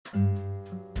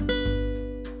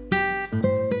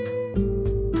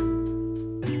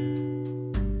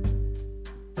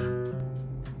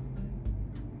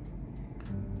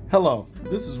Hello,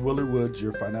 this is Willie Woods,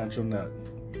 your financial nut.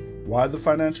 Why the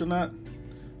financial nut?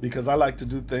 Because I like to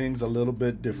do things a little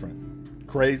bit different.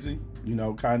 Crazy,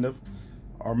 kind of,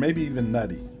 or maybe even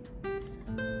nutty.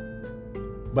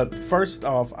 But first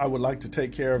off, I would like to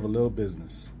take care of a little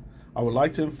business. I would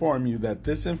like to inform you that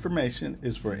this information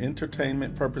is for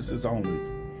entertainment purposes only.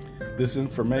 This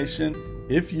information,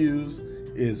 if used,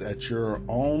 is at your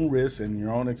own risk and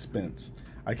your own expense.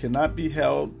 I cannot be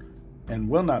held and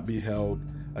will not be held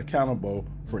accountable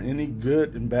for any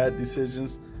good and bad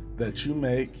decisions that you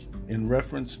make in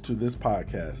reference to this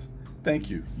podcast. Thank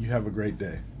you. You have a great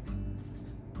day.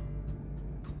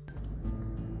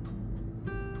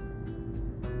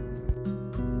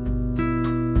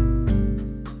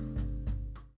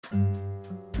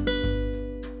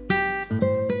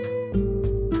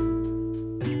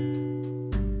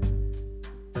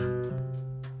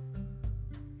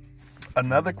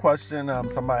 Another question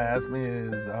somebody asked me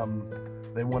is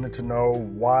they wanted to know,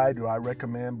 why do I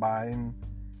recommend buying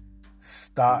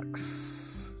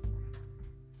stocks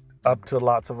up to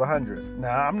lots of hundreds?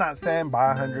 Now, I'm not saying buy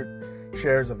 100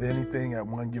 shares of anything at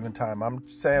one given time. I'm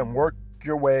saying work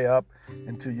your way up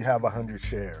until you have 100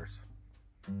 shares.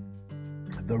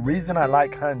 The reason I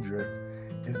like hundreds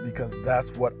is because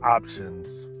that's what options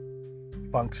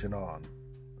function on.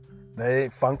 They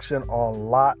function on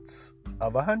lots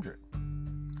of 100.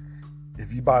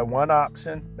 If you buy one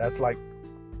option, that's like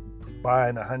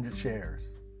buying 100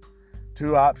 shares.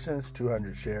 2 options,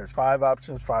 200 shares. 5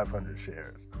 options, 500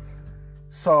 shares.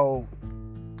 So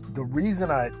the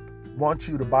reason I want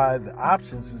you to buy the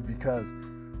options is because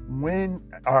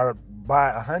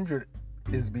buy 100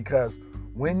 is because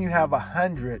when you have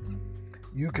 100,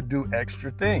 you could do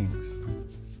extra things.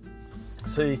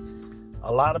 See,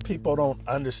 a lot of people don't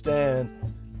understand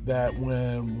that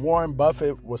when Warren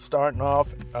Buffett was starting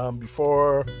off,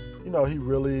 before, he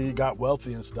really got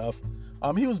wealthy and stuff,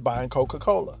 he was buying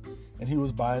Coca-Cola, and he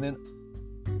was buying in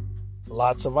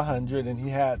lots of 100, and he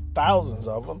had thousands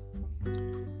of them,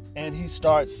 and he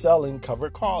started selling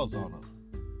covered calls on them.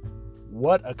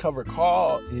 What a covered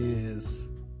call is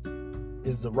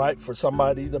the right for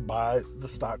somebody to buy the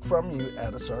stock from you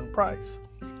at a certain price.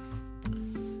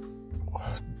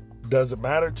 Does it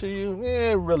matter to you?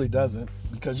 It really doesn't,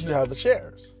 because you have the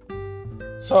shares.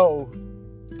 So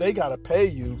they got to pay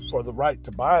you for the right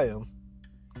to buy them,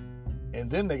 and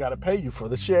then they got to pay you for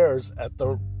the shares at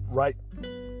the right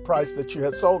price that you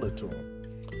had sold it to them.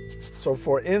 So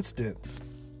for instance,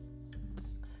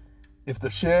 if the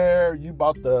share, you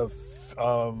bought the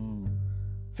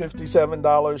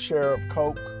 $57 share of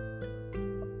Coke,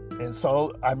 and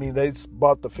so, they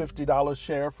bought the $50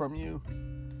 share from you,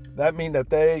 that means that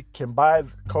they can buy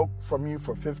Coke from you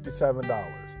for $57.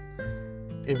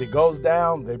 If it goes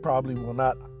down, they probably will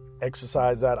not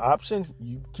exercise that option.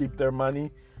 You keep their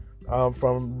money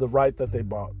from the right that they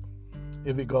bought.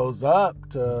 If it goes up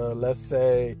to, let's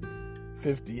say,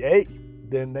 58,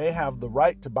 then they have the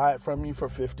right to buy it from you for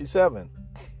 57.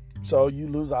 So you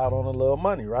lose out on a little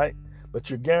money, right? But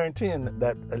you're guaranteeing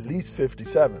that at least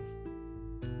 57.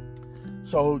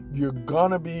 So you're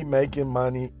going to be making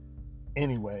money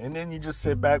anyway. And then you just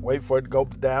sit back, wait for it to go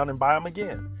down, and buy them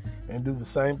again. And do the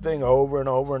same thing over and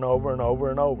over and over and over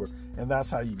and over. And that's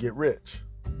how you get rich.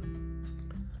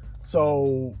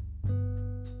 So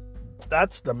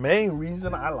that's the main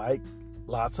reason I like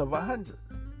lots of 100.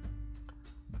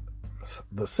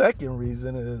 The second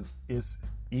reason is it's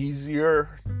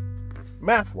easier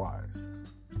math-wise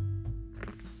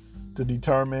to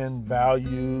determine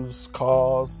values,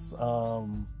 costs,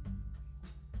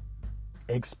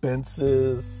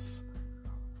 expenses,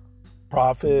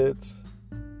 profits.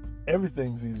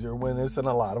 Everything's easier when it's in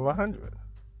a lot of 100.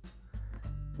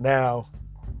 Now,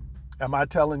 am I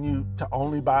telling you to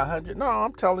only buy 100? No,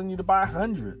 I'm telling you to buy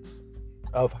hundreds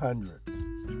of hundreds.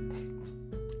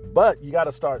 But you got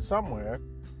to start somewhere.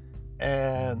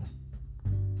 And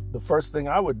the first thing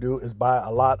I would do is buy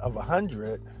a lot of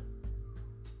 100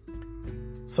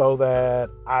 so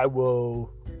that I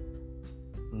will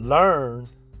learn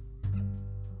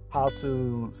how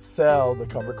to sell the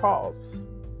covered calls.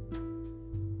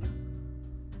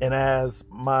 And as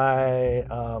my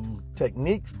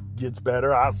technique gets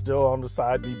better, I'll still on the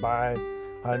side be buying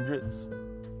hundreds.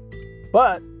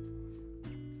 But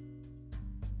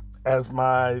as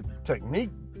my technique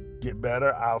get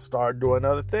better, I'll start doing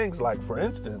other things. Like, for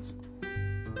instance,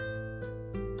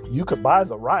 you could buy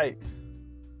the right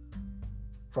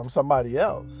from somebody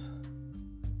else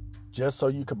just so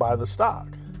you could buy the stock.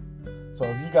 So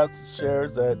if you got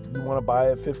shares that you want to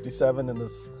buy at 57 and the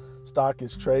stock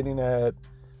is trading at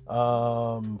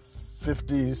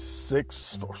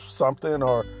 56 or something,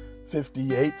 or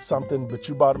 58 something, but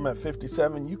you bought them at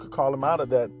 57, you could call them out of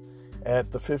that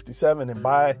at the 57 and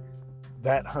buy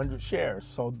that 100 shares.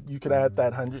 So you could add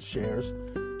that 100 shares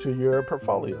to your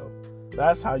portfolio.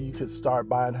 That's how you could start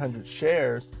buying 100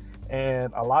 shares.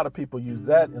 And a lot of people use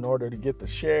that in order to get the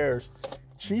shares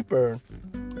cheaper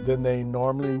than they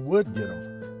normally would get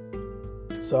them.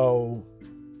 So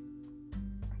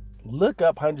look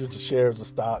up hundreds of shares of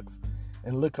stocks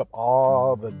and look up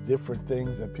all the different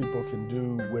things that people can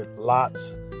do with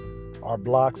lots or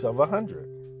blocks of 100.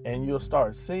 And you'll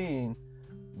start seeing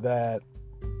that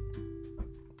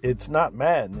it's not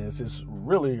madness. It's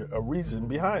really a reason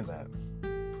behind that.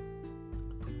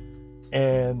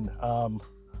 And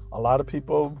a lot of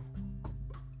people,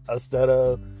 instead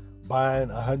of buying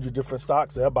 100 different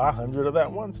stocks, they'll buy 100 of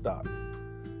that one stock.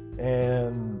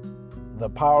 And the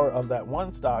power of that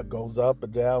one stock goes up or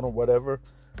down or whatever.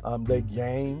 They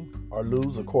gain or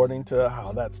lose according to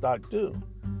how that stock do.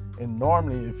 And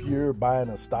normally, if you're buying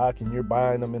a stock and you're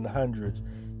buying them in the hundreds,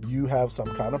 you have some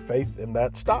kind of faith in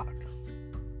that stock.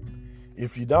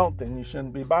 If you don't, then you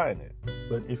shouldn't be buying it.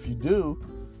 But if you do,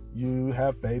 you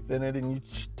have faith in it and you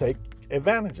take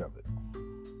advantage of it.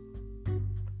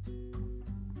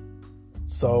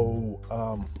 So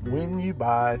when you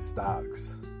buy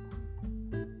stocks,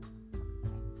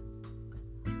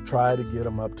 try to get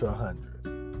them up to 100.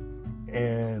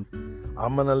 And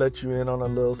I'm going to let you in on a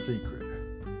little secret.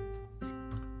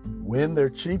 When they're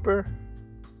cheaper,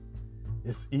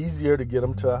 it's easier to get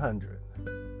them to 100.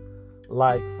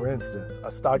 Like, for instance,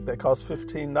 a stock that costs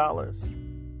 $15,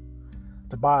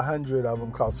 to buy 100 of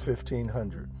them costs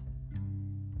 $1,500.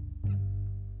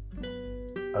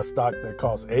 A stock that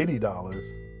costs $80,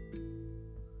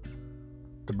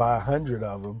 to buy 100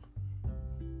 of them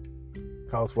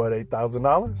costs what,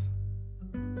 $8,000?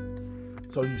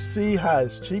 So you see how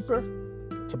it's cheaper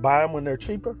to buy them when they're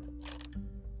cheaper?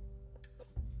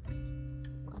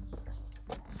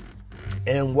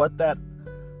 And what that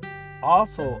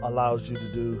also allows you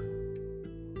to do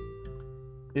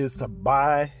is to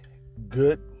buy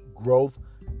good growth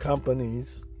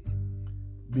companies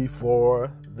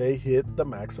before they hit the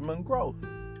maximum growth.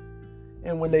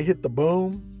 And when they hit the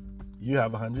boom, you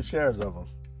have 100 shares of them.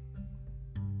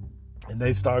 And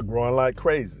they start growing like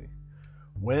crazy.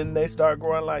 When they start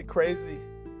growing like crazy,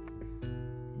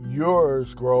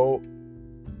 yours grow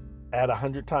at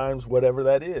 100 times whatever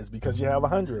that is because you have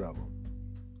 100 of them.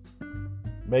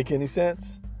 Make any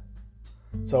sense?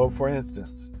 So, for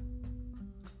instance,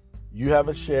 you have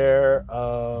a share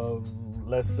of,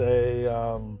 let's say,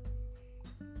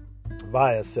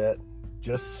 Viasat.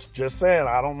 Just saying,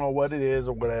 I don't know what it is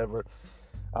or whatever.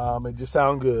 It just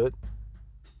sounds good.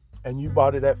 And you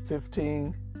bought it at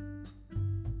 $15.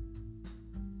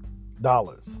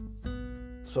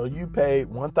 So you paid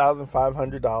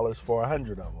 $1,500 for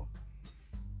 100 of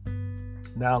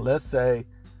them. Now, let's say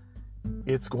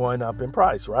it's going up in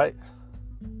price, right?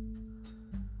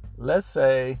 Let's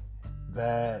say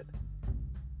that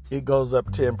it goes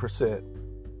up 10%.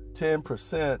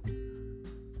 10%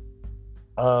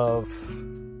 of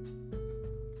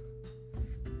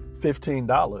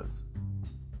 $15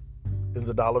 is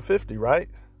 $1.50, right?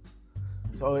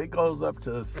 So it goes up to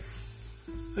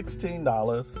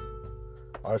 $16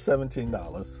 or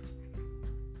 $17.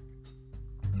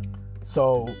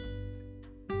 So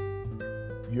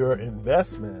your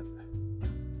investment,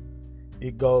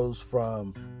 it goes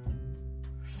from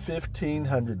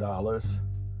 $1,500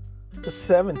 to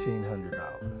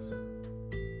 $1,700.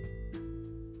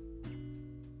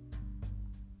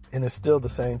 And it's still the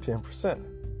same 10%.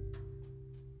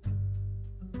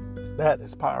 That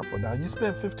is powerful. Now, you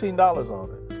spend $15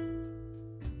 on it.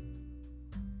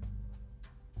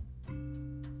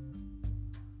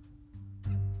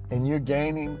 And you're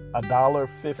gaining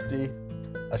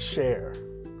 $1.50 a share.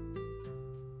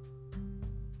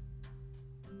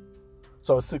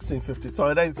 So it's $16.50. So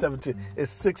it ain't 17,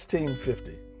 it's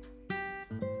 $16.50.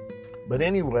 But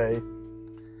anyway,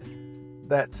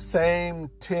 that same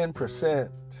 10%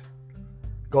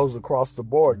 goes across the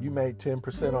board. You made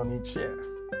 10% on each share.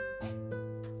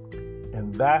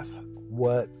 And that's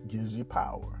what gives you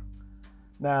power.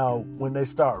 Now, when they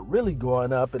start really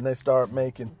going up and they start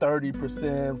making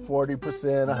 30%, 40%,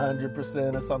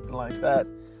 100% or something like that,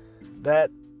 the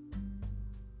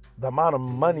amount of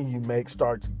money you make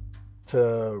starts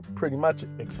to pretty much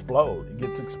explode. It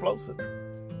gets explosive.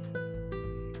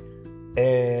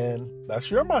 And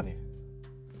that's your money.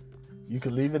 You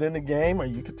could leave it in the game or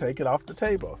you could take it off the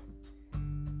table.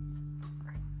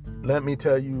 Let me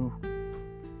tell you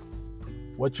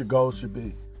what your goals should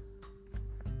be.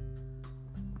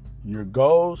 Your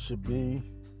goal should be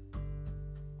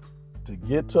to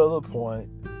get to the point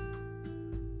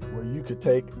where you could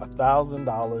take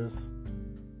 $1,000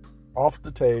 off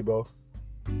the table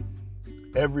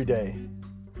every day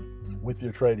with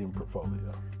your trading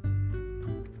portfolio.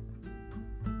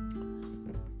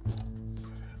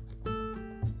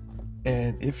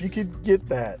 And if you could get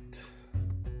that,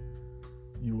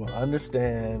 you will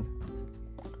understand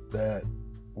that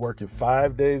working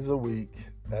 5 days a week,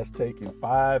 that's taking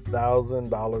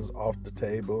 $5,000 off the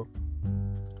table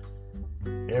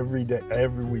every day,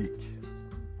 every week.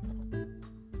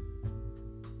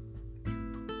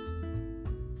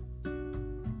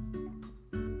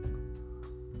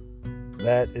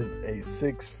 That is a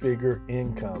 6-figure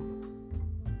income.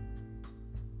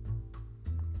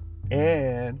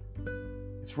 And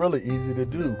it's really easy to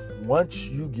do once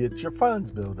you get your funds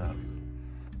built up.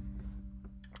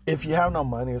 If you have no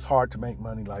money, it's hard to make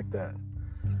money like that.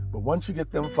 But once you get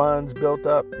them funds built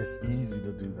up, it's easy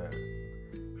to do that.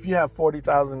 If you have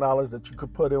 $40,000 that you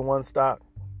could put in one stock,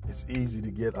 it's easy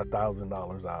to get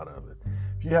 $1,000 out of it.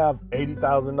 If you have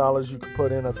 $80,000 you could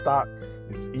put in a stock,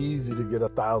 it's easy to get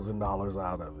 $1,000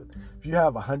 out of it. If you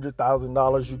have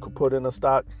 $100,000 you could put in a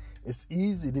stock, it's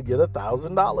easy to get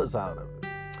 $1,000 out of it.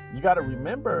 You got to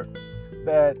remember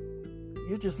that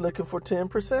you're just looking for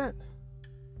 10%.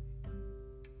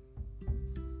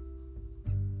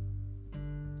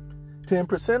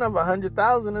 10% of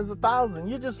 100,000 is 1,000.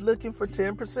 You're just looking for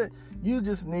 10%. You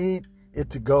just need it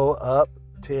to go up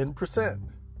 10%.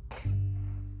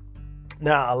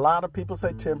 Now, a lot of people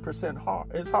say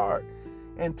 10% is hard,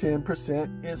 and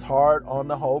 10% is hard on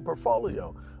the whole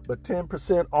portfolio. But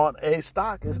 10% on a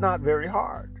stock is not very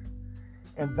hard.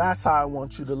 And that's how I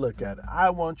want you to look at it. I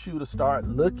want you to start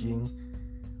looking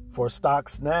for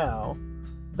stocks now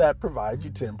that provide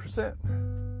you 10%.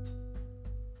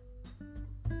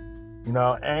 You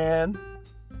know, and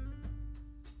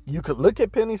you could look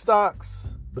at penny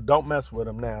stocks, but don't mess with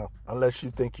them now unless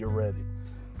you think you're ready.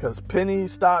 Because penny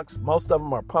stocks, most of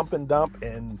them are pump and dump,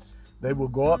 and they will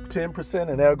go up 10%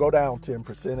 and they'll go down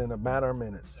 10% in a matter of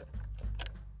minutes.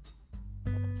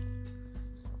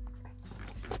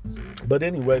 But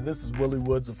anyway, this is Willie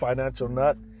Woods, the Financial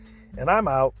Nut, and I'm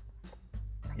out.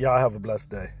 Y'all have a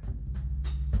blessed day.